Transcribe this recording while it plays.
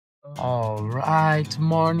All right,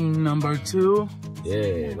 morning number 2.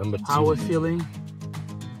 Yeah, number 2. How we feeling?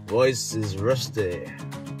 Voice is rusty.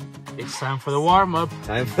 It's time for the warm-up.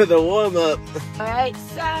 Time for the warm-up. Alright,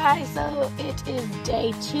 so it is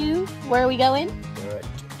day 2. Where are we going? We're at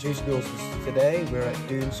 2 schools today. We're at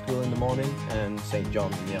Doon School in the morning and St.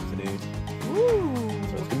 John's in the afternoon. Ooh.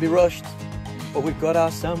 So it's going to be rushed. But we've got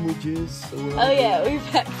our sandwiches. So oh yeah, we've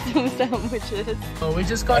had some sandwiches. So we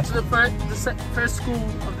just got to the first school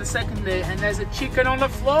of the second day and there's a chicken on the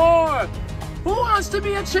floor. Who wants to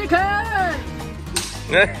be a chicken?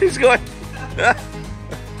 He's going.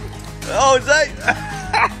 Oh, is that?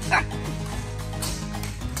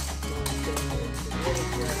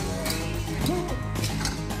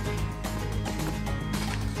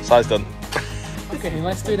 Size done. Okay,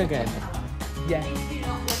 let's do it again. Yeah.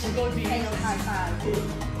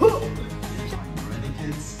 Ready,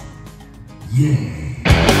 kids? Yeah.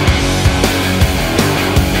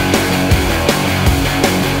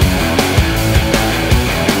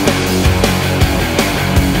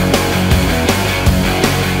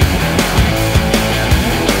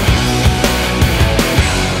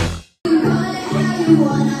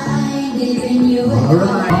 All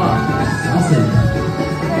right. Awesome.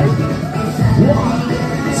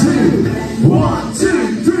 1,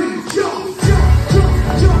 2, 3, jump, jump, jump,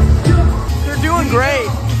 jump, jump. You're doing great.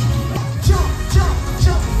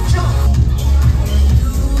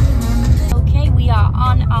 Okay, we are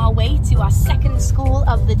on our way to our second school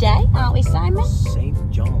of the day, aren't we, Simon?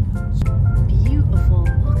 St. John's. Beautiful.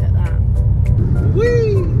 Look at that.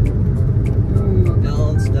 Whee!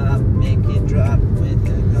 Don't stop, make it drop with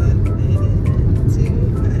the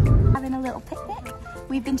Having a little picnic.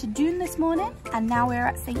 We've been to Doon this morning and now we're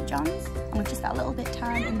at St. John's and we've just got a little bit of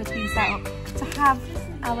time in between setup to have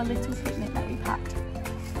our little picnic that we packed.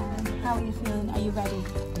 How are you feeling? Are you ready?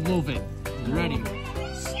 Love it. Ready.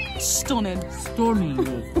 Stunning. Stunning.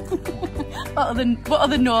 What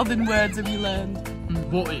other northern words have you learned?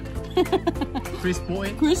 Butty. Crisp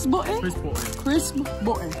butty. Crisp butty? Crisp butty. Crisp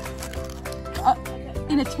butty.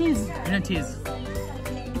 In a tiz. In a tiz.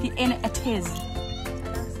 If you're in a tiz.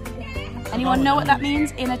 Anyone know what that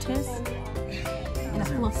means? In a tiz? In a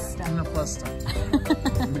cluster. In a cluster.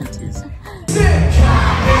 In a tiz.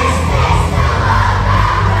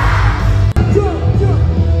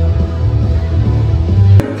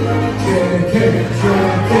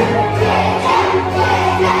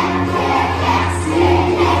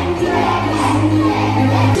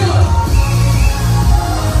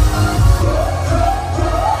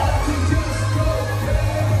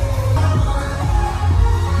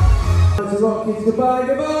 Goodbye,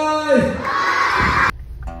 goodbye!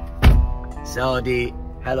 So the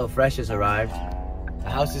HelloFresh has arrived. The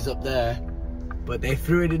house is up there, but they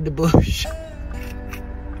threw it in the bush.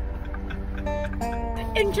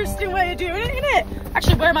 Interesting way of doing it, isn't it?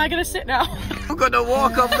 Actually, where am I going to sit now? I'm gonna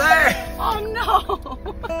walk up there. Oh no!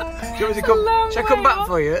 Do you want me to come? Shall I come back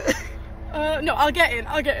for you? No, I'll get in.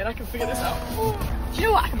 I can figure this out. Do you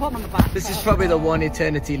know what? I can put them on the back. This is probably the one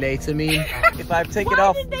eternity later meme. If I take it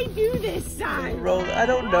off. Why did they do this, Sam? I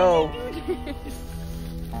don't know.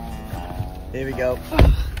 Here we go.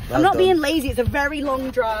 I'm not being lazy. It's a very long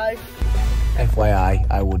drive. FYI,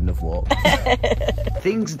 I wouldn't have walked.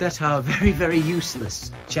 Things that are very, very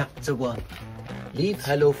useless. Chapter 1. Leave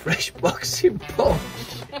HelloFresh box in porch.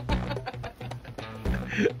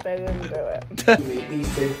 They didn't do it.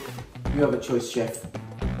 These two. You have a choice, chef.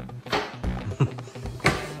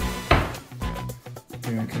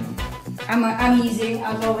 I'm easy.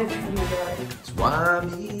 I'm always in the right. That's why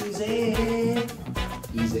I'm easy.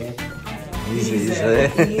 Easy. Easy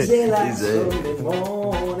like Easy. Sunday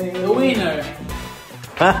morning. The winner.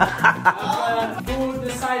 Full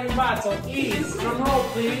deciding battle is, drum roll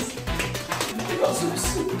please.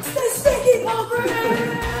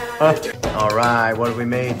 Alright, what have we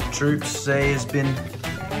made? Troops say has been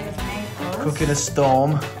cooking a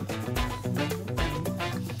storm.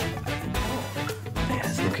 Yeah,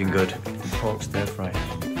 it's looking good. Pork stir fry.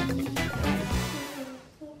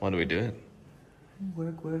 What are we doing?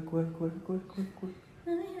 Work.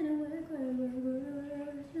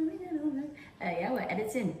 Yeah, we're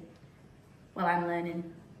editing. Well, I'm learning.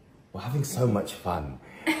 We're having so much fun.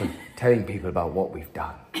 We're telling people about what we've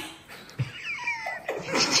done.